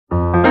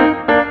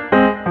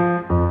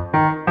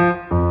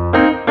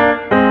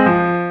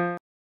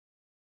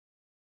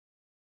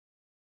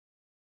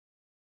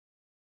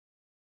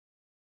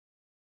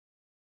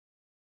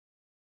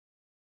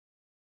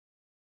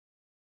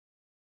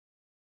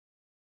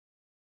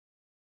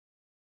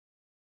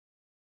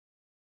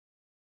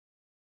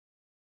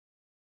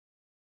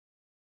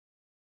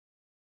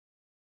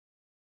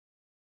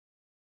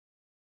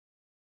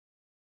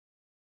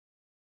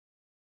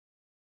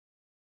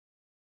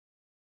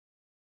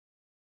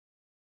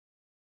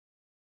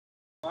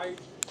How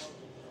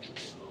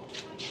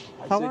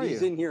are you?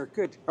 He's in here.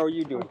 Good. How are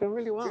you doing? I'm doing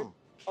really well. Good.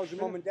 How's your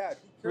mom and dad?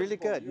 Really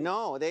good.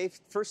 No,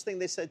 first thing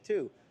they said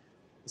too,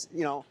 is,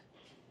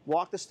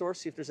 walk the store,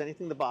 see if there's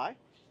anything to buy,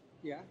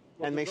 Yeah.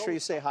 and make sure you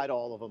say hi to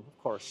all of them. Of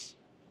course,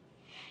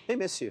 they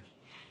miss you.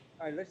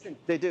 Listen.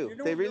 They do. You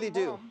know, They really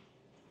do. Mom,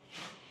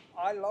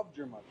 I loved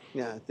your mother.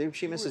 Yeah,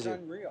 she misses you.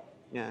 Unreal.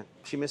 Yeah,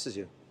 she misses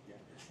you. Yeah.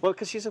 Well,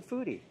 because she's a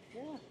foodie.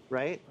 Yeah.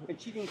 Right. And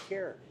she didn't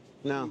care.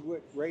 No. She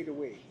would right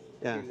away.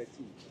 Yeah. Okay, let's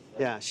eat. Right?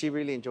 Yeah, she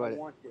really enjoyed I it.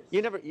 want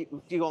this.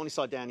 You only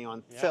saw Danny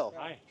on Phil.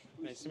 Hi.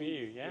 Nice to meet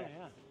you.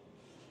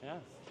 Yeah.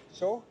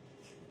 So?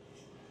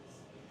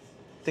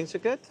 Things are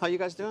good. How you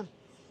guys doing?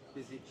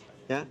 Busy.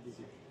 Yeah.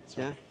 Busy.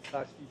 Yeah.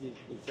 Last few days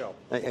you can tell.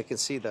 I can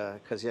see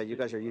because you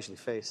guys are usually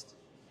faced.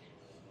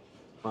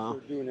 Wow. We're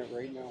doing it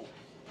right now.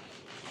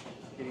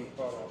 Getting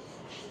caught up.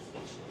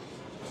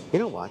 You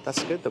know what?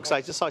 That's good though, because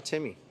I just saw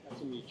Timmy.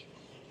 That's a meat.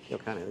 You're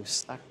kind of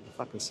stuck in the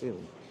fucking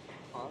ceiling.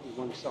 You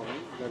want to sell meat?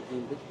 You got to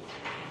do it.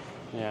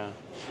 Yeah.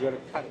 You got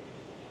to cut it.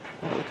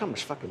 Oh, look how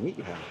much fucking meat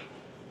you have.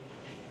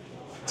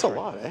 It's a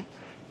lot, eh?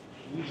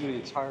 Usually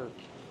it's higher.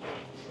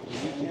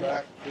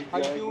 Back, big How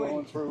you guy doing?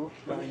 going through.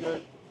 Pretty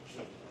good.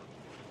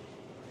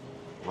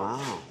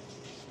 Wow.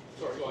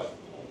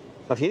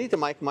 If you need the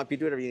mic, might be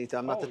do whatever you need to.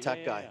 I'm not the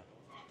tech guy.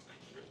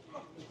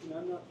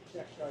 I'm not the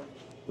tech guy.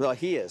 Well,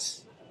 he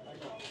is.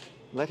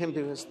 Let him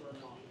do his.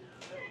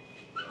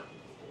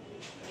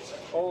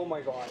 Oh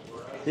my God.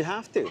 You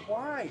have to.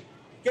 Why?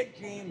 Get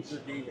James or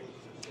David.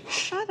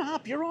 Shut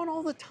up. You're on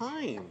all the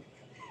time.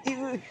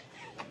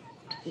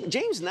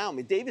 James now,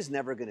 David's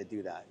never going to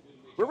do that.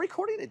 We're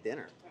recording a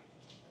dinner.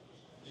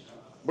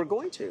 We're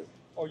going to.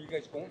 Oh, you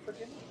guys going for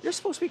dinner? You're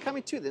supposed to be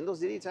coming too. Didn't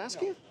those idiots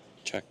ask you?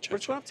 Check. We're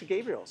going up to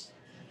Gabriel's.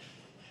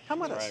 Come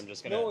with us. I'm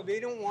just gonna. No, they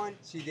don't want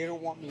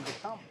me to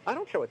come. I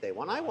don't care what they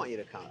want. I want you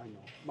to come. I know.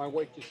 My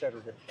wife just said her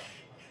to come.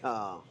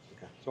 Oh,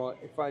 okay. So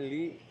if I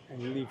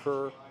leave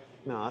her,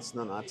 No, that's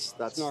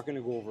it's not going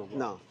to go over well.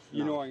 No.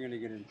 You know I'm going to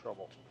get in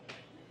trouble.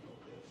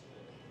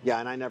 Yeah,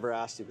 and I never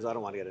asked you because I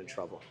don't want to get in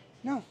trouble.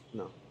 No.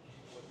 No.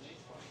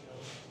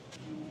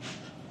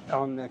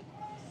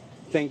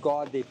 Thank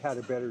God they've had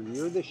a better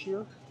year this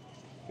year,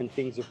 and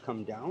things have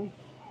come down.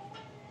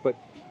 But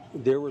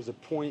there was a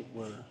point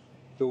where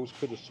those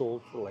could have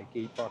sold for like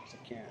 $8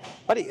 a can.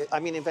 Buddy, I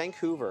mean, in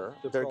Vancouver,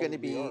 they're going to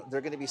be probably are.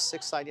 they're going to be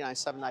 $6.99,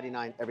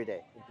 $7.99 every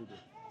day.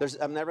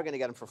 I'm never going to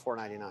get them for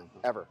 $4.99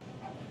 ever.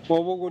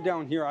 Well, we'll go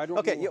down here. I don't.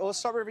 Okay, know. we'll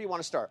start wherever you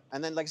want to start,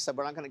 and then, like I said,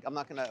 we're not going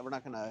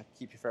to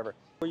keep you forever.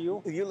 For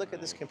you? You look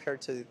at this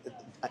compared to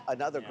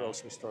another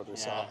grocery store we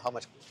saw. How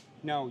much?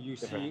 Now you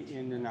see,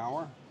 in an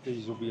hour,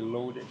 these will be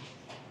loaded.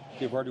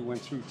 They've already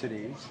went through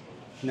today's.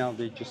 Now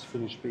they just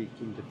finished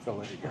baking to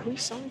fill it Who again. are you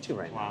selling to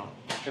right now? Wow.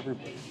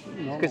 Everybody.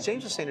 Because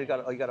James was saying you got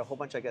a whole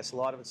bunch. I guess a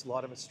lot of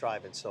it's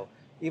driving. So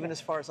even as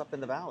far as up in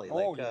the valley,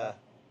 Oh, like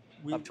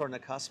yeah. up toward the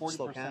cusp, 40%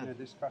 Slocan, of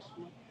this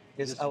customer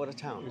is out of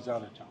town. Is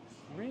out of town.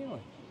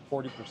 Really?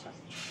 40%.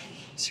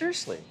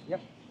 Seriously? Yep.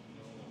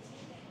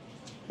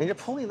 And you're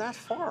pulling that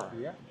far?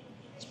 Yeah.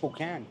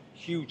 Spokane,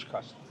 huge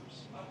customers.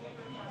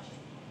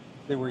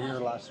 They were here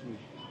last week.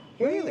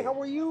 Really? Hey, how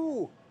are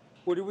you?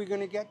 What are we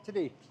going to get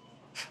today?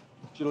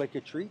 Would you like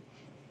a treat?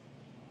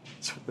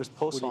 So there's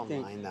posts What do you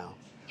online think? now.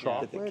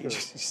 Chocolate You or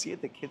see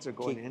it? The kids are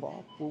going cake in.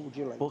 pop? What would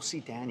you like? We'll see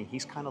Danny.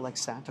 He's kind of like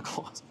Santa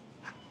Claus.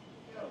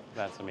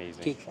 That's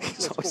amazing. Cake pop. Let's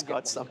He's go always get got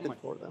one. something Come on.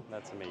 for them.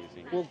 That's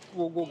amazing.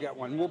 We'll go get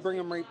one. We'll bring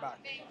them right back.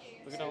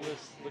 Look at all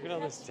this. Look at all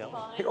this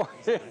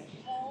deli.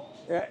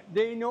 Yeah,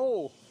 they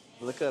know.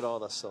 Look at all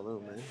the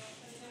saloon, man.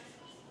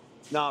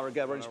 No, we're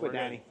good. We're just with We're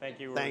Danny. good. Thank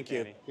you. Thank you.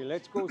 Danny. Okay,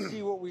 let's go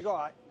see what we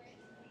got.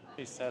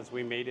 He says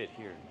we made it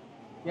here.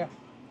 Yeah.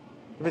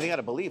 Everything got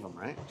to believe him,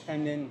 right?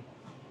 And then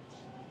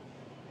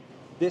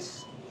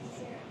this,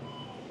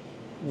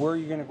 where are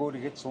you going to go to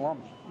get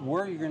salami?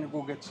 Where are you going to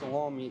go get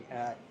salami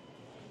at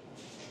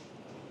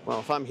Well,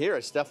 if I'm here,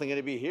 it's definitely going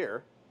to be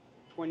here.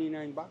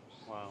 $29?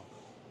 Wow.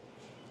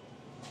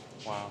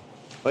 Wow.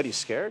 But he's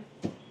scared?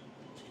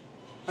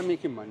 I'm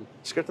making money.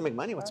 Scared to make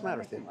money? What's the I'm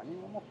matter with you?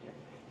 making money. I'm okay.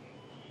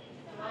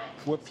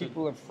 What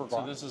people have So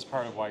forgotten. this is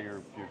part of why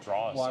your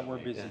draw is. Why so we're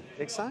big. busy.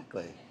 Yeah,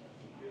 exactly.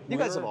 You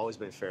guys have always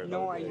been fair,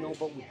 though. No, I know,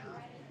 but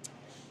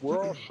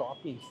we're all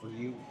shopping for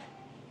you.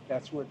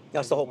 That's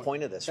the whole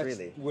point of this, that's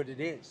really. What it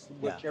is,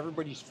 which Yeah.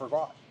 everybody's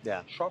forgot.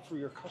 Yeah. Shop for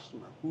your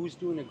customer. Who's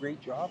doing a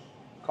great job?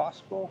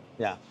 Costco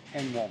Yeah,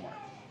 and Walmart.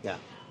 yeah.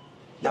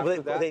 Yeah, After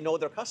but that- they know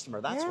their customer.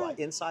 That's Yeah. why,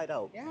 inside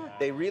out. Yeah.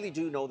 They really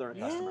do know their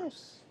customer.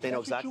 Yes. They know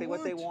That's exactly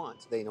what they want.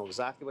 want. They know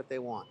exactly what they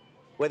want.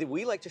 Whether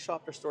we like to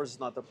shop their stores is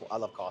not the. I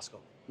love Costco.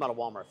 I'm not a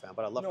Walmart fan,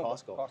 but I love No, but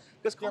Costco Costco-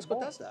 because they're Costco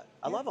both. does that.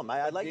 I Yeah. love them.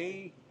 I like,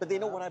 They but they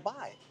know have- what I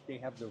buy. They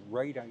have the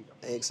right item,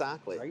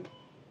 Exactly. right?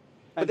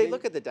 But And they then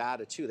look at the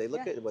data too. They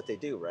look Yeah. at what they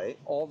do, right?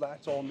 all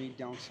that's all made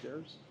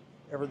downstairs.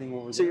 Everything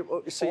over So there.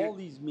 you're- All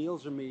these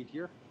meals are made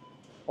here.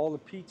 All the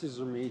pizzas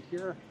are made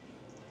here.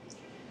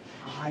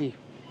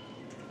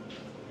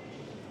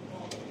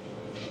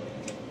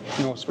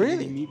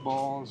 Spaghetti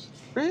meatballs,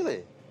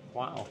 Really?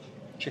 Wow.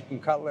 chicken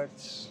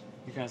cutlets.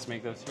 You guys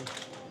make those too?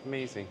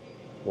 Amazing.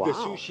 Wow. The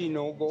sushi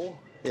no-go,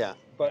 Yeah.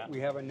 but Yeah. we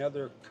have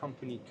another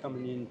company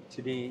coming in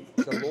today.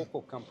 It's a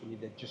local company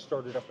that just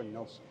started up in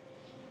Nelson.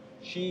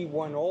 She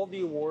won all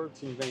the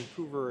awards in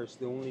Vancouver as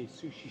the only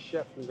sushi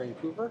chef in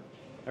Vancouver.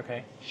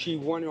 Okay. She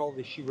won all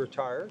the. She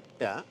retired.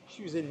 Yeah.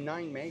 She was in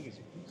 9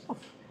 magazines,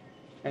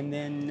 and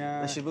then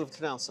And she moved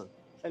to Nelson.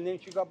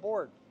 she got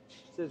bored. She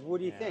says, "What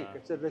do you think?" Yeah.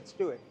 I said, "Let's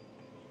do it.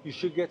 You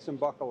should get some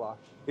bacala."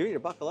 You need a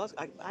buckle.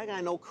 I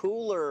got no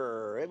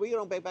cooler. We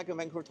don't get back in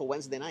Vancouver till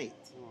Wednesday night.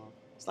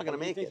 It's not gonna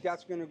You make think it.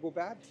 that's gonna go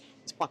bad?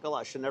 It's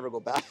buckle. Should never go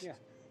back. Yeah.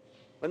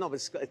 But no, but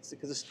it's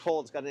because it's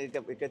cold. It's got to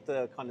get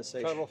the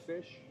condensation.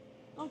 Cuttlefish.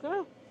 Okay.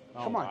 Oh,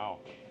 Come on. Wow.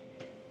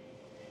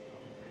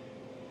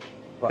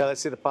 Okay,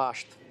 let's see the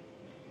past.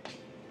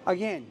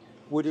 Again,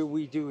 what are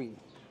we doing,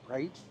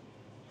 right?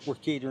 We're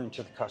catering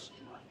to the customer.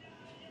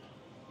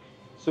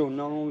 So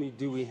not only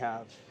do we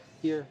have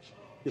here,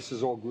 this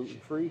is all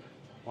gluten-free,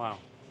 Wow.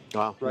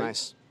 Wow, Right.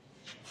 nice.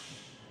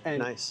 and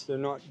Nice. they're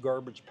not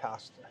garbage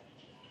pasta.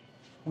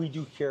 We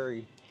do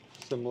carry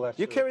some lesser.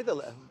 You carry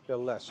the. the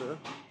lesser.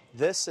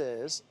 This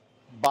is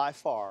by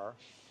far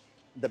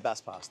the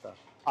best pasta.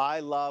 I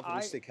love I-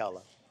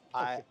 rusticella.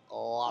 I Okay.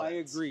 love I it.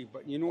 agree,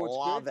 but you know what's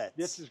Love good? it.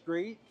 This is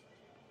great.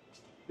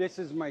 This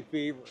is my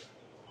favorite.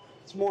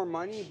 It's more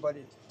money, but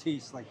it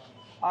tastes like.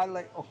 I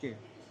like. Okay,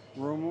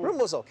 Romo. Room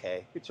was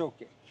okay. It's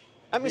okay.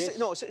 I mean, This-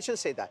 no, I shouldn't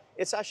say that.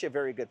 It's actually a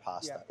very good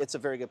pasta. Yeah. It's a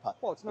very good pasta.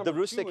 Well, it's the number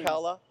 2 in-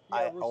 rusticella, Yeah,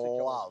 I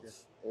rusticella's love. good.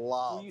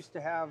 Love. We used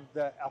to have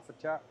the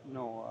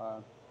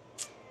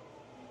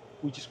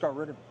we just got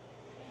rid of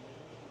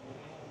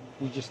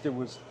it. It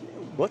was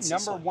What's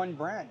this number one? 1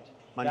 brand.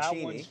 Mancini.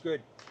 That one's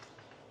good.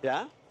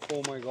 Yeah?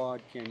 Oh my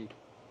God, Kenny.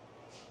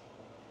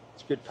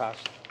 It's good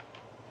pasta.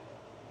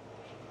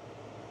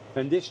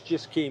 And this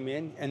just came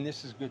in, and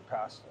this is good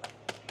pasta.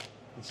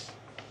 It's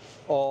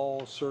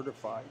all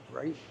certified,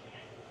 right?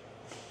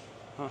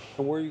 Huh.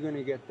 And where are you going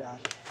to get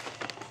that?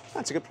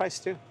 That's a good price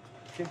too.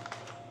 Okay.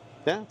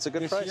 Yeah, it's a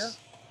good This price. here?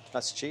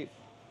 That's cheap.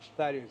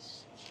 That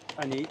is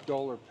an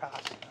 $8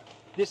 pasta.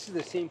 This is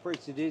the same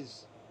price it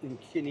is in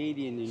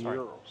Canadian in Sorry.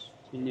 euros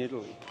in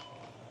Italy.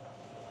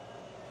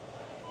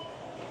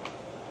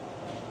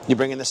 You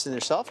bringing this in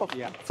yourself?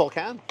 Yeah. Full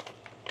can?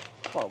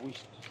 Well,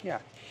 yeah.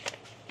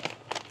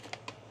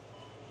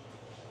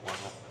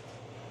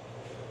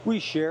 We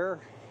share,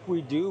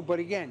 we do, but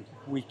again,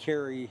 we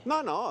carry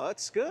No,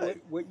 that's good.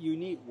 what you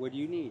need. What do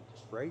you need,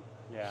 right?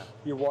 Yeah.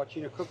 You're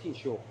watching a cooking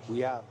show. We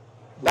have.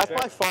 That's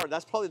by far.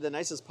 That's probably the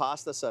nicest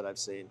pasta set I've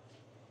seen,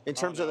 in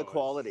terms Oh, of the no,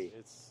 quality.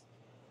 It's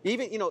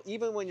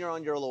even when you're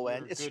on your low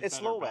end, Your it's good, it's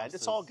better, low end. best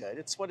It's all is- good.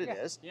 It's what it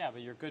is. yeah,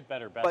 but your good,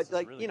 better, best. But is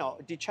like really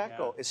good. Di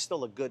Cecco is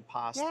still a good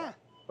pasta. Yeah,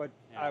 but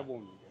Yeah. I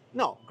won't eat it.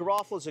 No,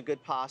 Garofalo's a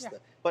good pasta. Yeah.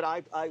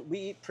 But we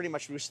eat pretty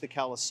much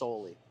rusticella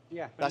solely.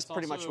 Yeah. But That's it's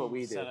pretty much also what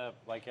we do. Set up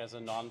like as a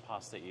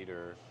non-pasta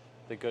eater,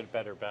 the good,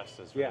 better, best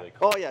is Yeah. really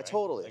cool. Oh, yeah, right?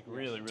 totally. Like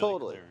really, really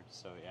Totally. clear.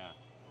 So yeah,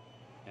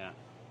 yeah.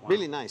 Wow.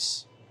 Really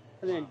nice.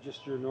 And then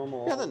just your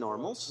normal. Yeah, the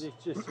normals.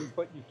 It's just,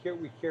 but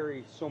we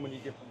carry so many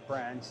different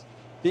brands.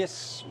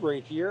 This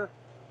right here,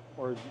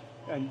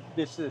 and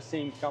this is the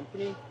same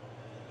company.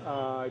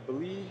 I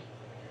believe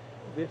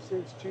this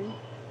is too.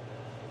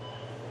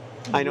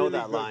 I know Really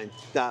that good. line.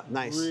 That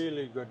nice.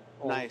 Really good.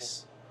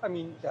 Nice. I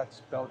mean,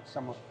 that's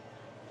some.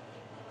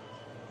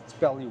 It's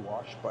belly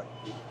wash, but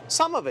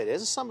Some of it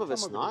is. Some of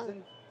it's some of it not.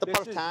 isn't. The This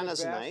is the Partana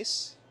is best.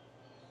 nice.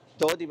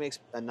 Dodi makes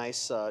a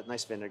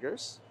nice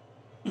vinegars.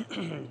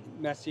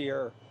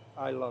 Messier,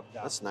 I love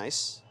that. That's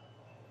nice.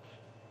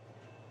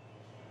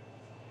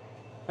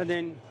 And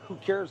then who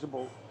cares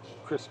about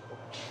Crisco?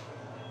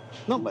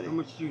 Nobody. How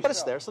much do you But it's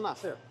sell? there. It's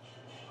enough. There.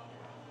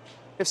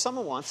 If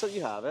someone wants it,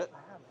 you have it.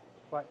 I have it.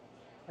 But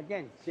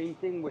again, same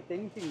thing with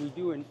anything we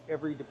do in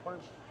every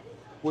department.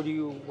 What do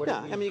you? What Yeah.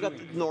 are we I mean, you got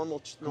doing? the normal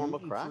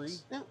Gluten-free?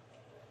 cracks. Yeah.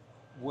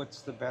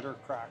 What's the better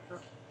cracker?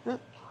 Yeah.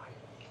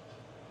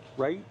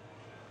 Right?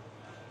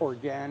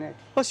 Organic.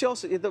 Plus, you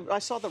also I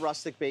saw the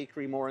rustic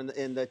bakery more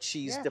in the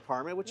cheese Yeah.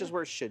 department, which is Yeah.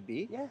 where it should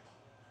be. Yeah.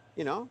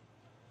 You know,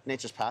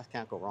 Nature's Path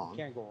can't go wrong.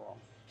 Can't go wrong.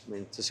 I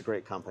mean, it's just a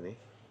great company.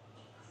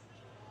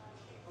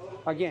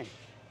 Again,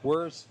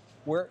 where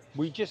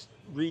we just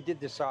redid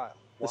this aisle.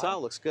 This Why?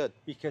 aisle looks good.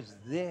 Because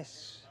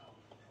this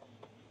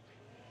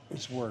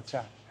is where it's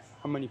at.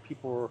 How many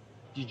people were?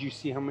 Did you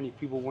see how many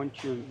people went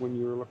to when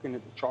you were looking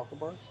at the chocolate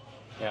bars?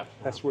 Yeah.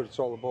 That's what it's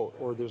all about.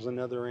 Or there's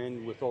another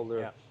end with all their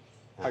Yeah.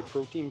 high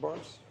protein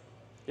bars.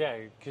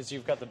 Yeah, because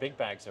you've got the big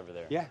bags over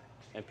there. Yeah,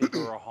 And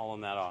people are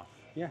hauling that off.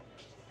 yeah.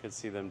 Could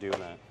see them doing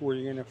that. Where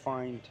you're gonna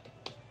find,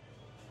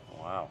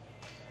 Wow.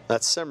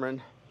 That's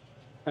Simran.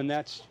 and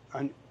that's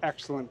an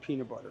excellent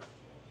peanut butter.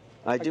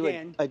 I do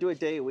Again- I do a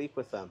day a week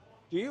with them.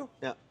 Do you?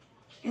 Yeah.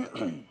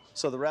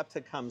 So the rep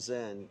that comes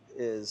in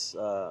is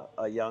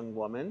a young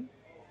woman.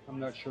 I'm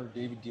not sure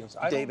David deals.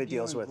 I don't David deal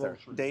deals in with her.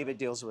 grocery. David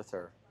deals with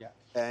her. Yeah.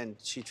 And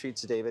she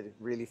treats David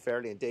really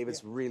fairly, and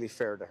David's really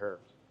fair to her,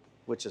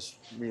 which is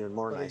even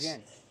more But nice.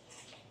 again,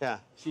 Yeah.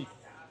 see,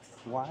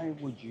 why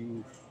would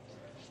you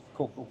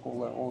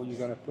Coca-Cola? Oh, you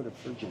gotta put a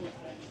fridge in it.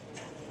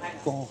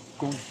 Go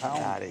to town.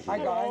 Outta Hi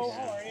here.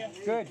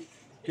 guys. Good.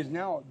 Because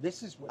now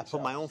this is what I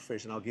put my own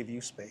fridge and I'll give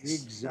you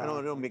space. Exactly.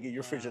 I don't make it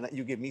your fridge and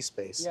you give me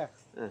space. Yeah.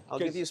 I'll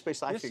give 'Cause you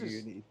space I this figure is-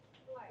 you need.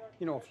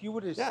 You know, if you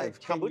would have Yeah, said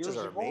 10 years kombuchas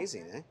are ago,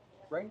 amazing, eh?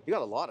 right? You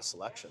got a lot of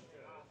selection.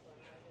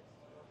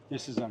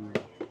 This is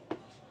unreal.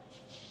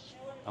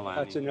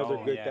 Alani. That's another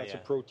Oh, good. yeah, that's yeah.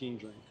 a protein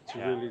drink. It's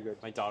Yeah. really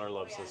good. My daughter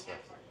loves this stuff.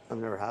 I've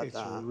never had It's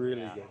that.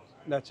 really Yeah. good.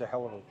 That's a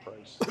hell of a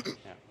price.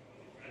 Yeah.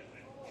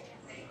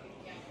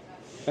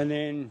 And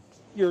then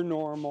your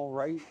normal,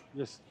 right?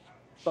 Just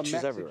the She's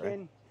Mexican.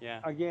 everywhere.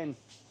 Yeah. Again,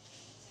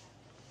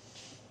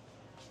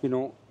 you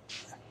know,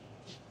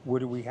 what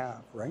do we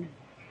have, right?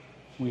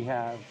 We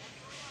have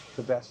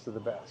the best of the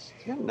best.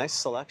 You got a nice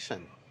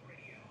selection.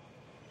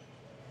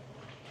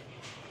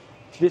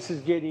 This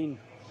is getting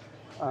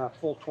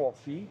full 12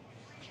 feet.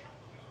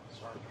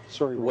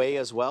 Sorry. Whey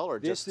as well, or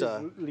This just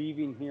is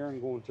leaving here and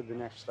going to the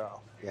next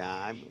style.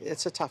 yeah?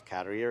 It's a tough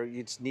category.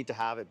 You just need to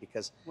have it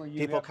because Well,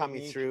 you people have the coming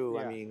nature- through.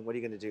 yeah. I mean, what are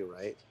you going to do,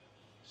 right?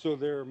 So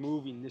they're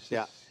moving. This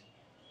Yeah. is.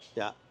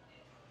 Yeah.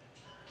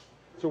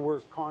 So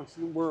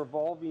we're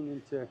evolving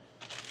into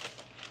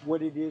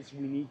what it is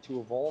we need to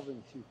evolve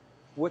into.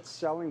 What's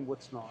selling,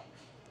 what's not.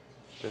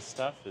 This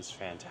stuff is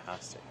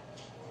fantastic.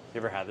 You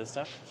ever had this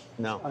stuff?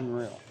 No.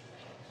 Unreal.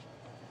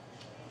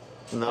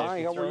 No. Hi,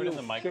 If how you throw are it you? in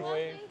the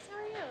microwave. Thanks, how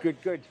are you?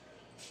 Good, good.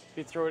 If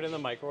you throw it in the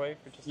microwave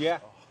for just Yeah.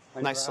 oh, I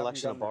never Nice haven't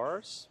selection of done that.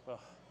 bars. oh,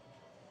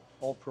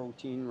 All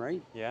protein,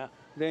 right? yeah.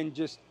 Then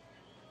just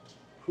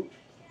who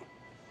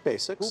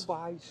Basics.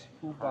 buys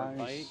Hard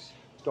bite.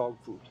 dog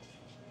food?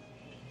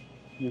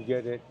 You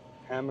get it.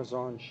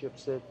 Amazon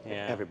ships it.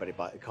 Yeah. Everybody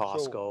buy So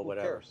Costco, who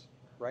whatever. cares,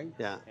 right?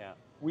 Yeah. Yeah.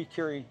 We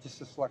carry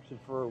just a selection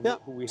for Yeah.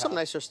 who we Some have.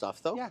 nicer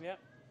stuff though. Yeah. Yeah.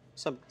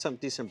 Some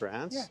decent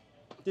brands. Yeah.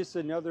 Just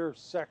another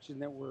section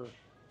that we're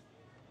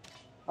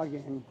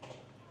again.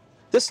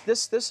 This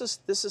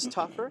is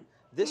tougher.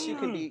 This you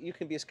can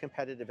be as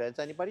competitive as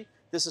anybody.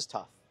 This is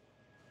tough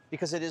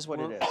because it is what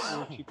it is.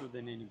 We're cheaper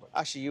than anybody.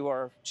 Actually, you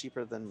are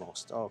cheaper than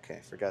most. Okay,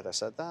 forget I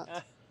said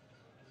that.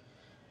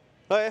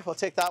 Okay, we'll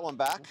take that one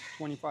back.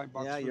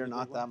 $25. Yeah, for you're the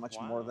not good that one. much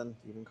Wow. more than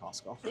even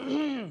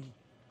Costco.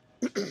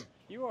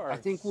 You are. I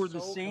think we're the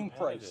so same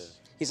competitive. price.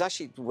 He's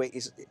actually wait.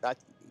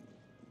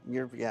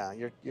 You're Yeah.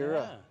 You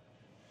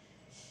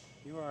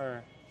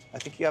are. I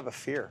think you have a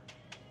fear.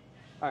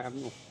 I have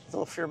no. A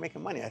little fear of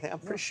making money. I'm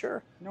pretty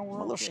sure. No, we're I'm a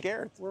little okay.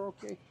 scared. We're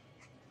okay.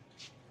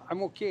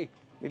 I'm okay.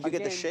 Maybe you get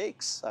the Again-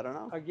 shakes. I don't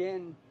know.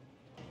 Again,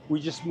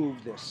 we just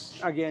moved this.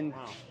 Again,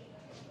 Wow.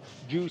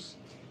 juice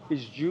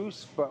is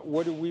juice, but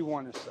what do we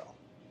want to sell?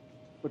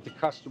 What the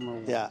customer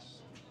wants. Yeah.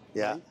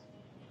 Yeah. right?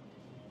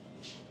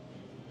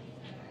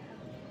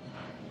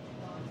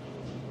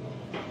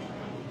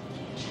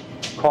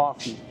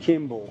 Coffee,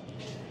 Kimball.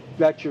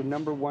 That's your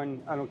number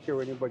one. I don't care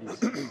what anybody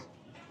says.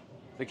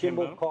 The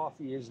Kimball Kimbo.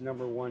 coffee is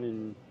number one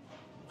in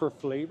for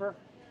flavor.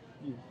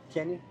 You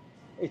Kenny,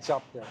 it's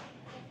up there.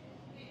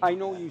 I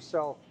know you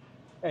sell,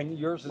 and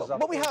yours is up.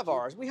 But we there have too.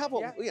 ours. We have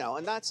what Yeah.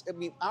 and that's. I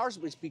mean, ours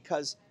was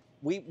because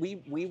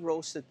we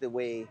roast it the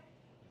way.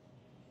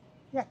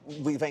 Yeah.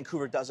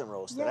 Vancouver doesn't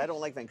roast it. I Yes.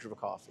 don't like Vancouver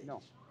coffee.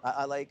 No,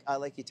 I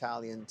like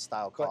Italian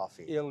style but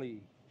coffee.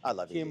 Illy, I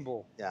love it.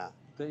 Kimball. Yeah.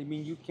 I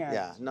mean, you can't.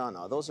 Yeah.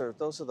 No. Those are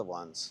the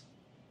ones.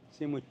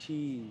 Same with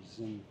teas,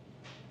 and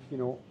you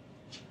know.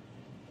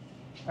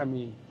 I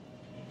mean,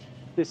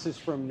 this is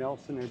from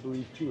Nelson, I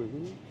believe, too,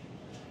 isn't it?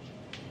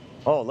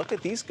 Oh, look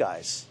at these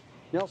guys.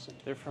 Nelson,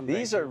 They're from.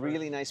 These are Vancouver.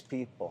 really nice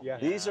people. Yeah.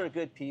 These Yeah. are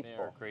good They are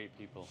people. great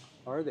people.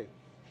 are they?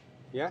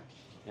 Yeah.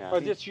 Yeah. Oh,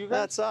 that's you guys.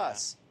 That's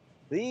us.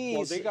 These.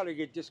 Well, they got to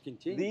get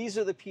discontinued. These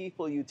are the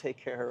people you take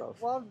care of.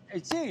 Well, I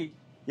see.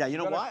 Yeah, you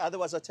know gotta- why?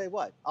 Otherwise, I'll tell you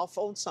what. I'll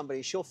phone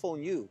somebody. She'll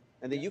phone you,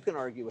 and then you can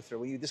argue with her.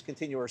 Will you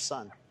discontinue her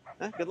son?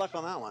 Good luck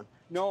on that one.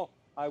 No,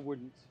 I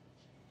wouldn't.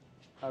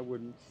 I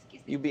wouldn't.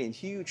 You'd be in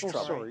huge Oh,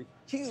 trouble. sorry.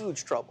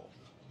 Huge trouble.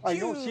 I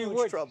know she Huge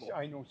would. trouble.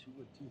 I know she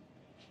would too.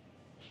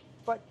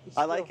 But it's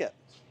I like still- it.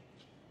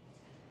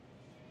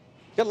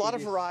 You got a lot It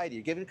of is. variety.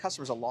 You're giving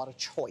customers a lot of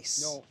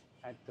choice. No,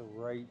 at the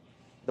right.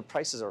 The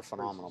prices are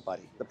phenomenal,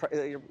 buddy.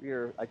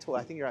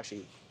 I think you're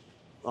actually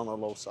on the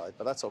low side,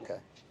 but that's okay.